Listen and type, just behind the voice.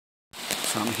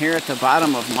So I'm here at the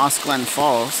bottom of Moss Glen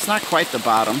Falls. It's not quite the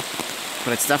bottom,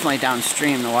 but it's definitely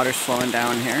downstream. The water's flowing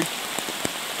down here.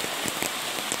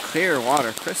 Clear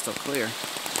water, crystal clear.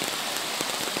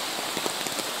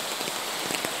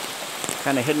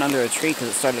 Kind of hidden under a tree because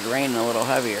it started raining a little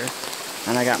heavier.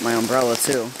 And I got my umbrella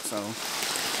too, so,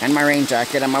 and my rain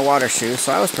jacket and my water shoes,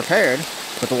 so I was prepared.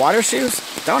 But the water shoes,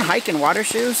 don't hike in water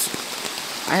shoes.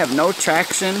 I have no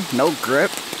traction, no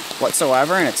grip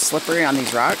whatsoever, and it's slippery on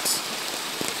these rocks.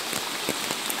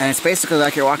 And it's basically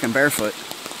like you're walking barefoot.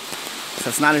 So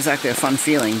it's not exactly a fun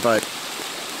feeling, but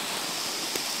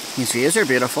these views are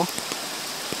beautiful.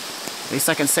 At least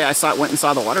I can say I went and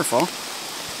saw the waterfall.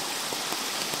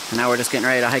 And now we're just getting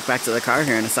ready to hike back to the car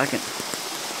here in a second.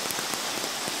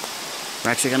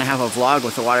 We're actually going to have a vlog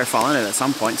with the waterfall in it at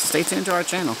some point, so stay tuned to our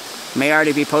channel. It may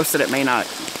already be posted, it may not.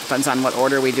 Depends on what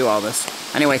order we do all this.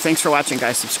 Anyway, thanks for watching,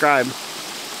 guys. Subscribe.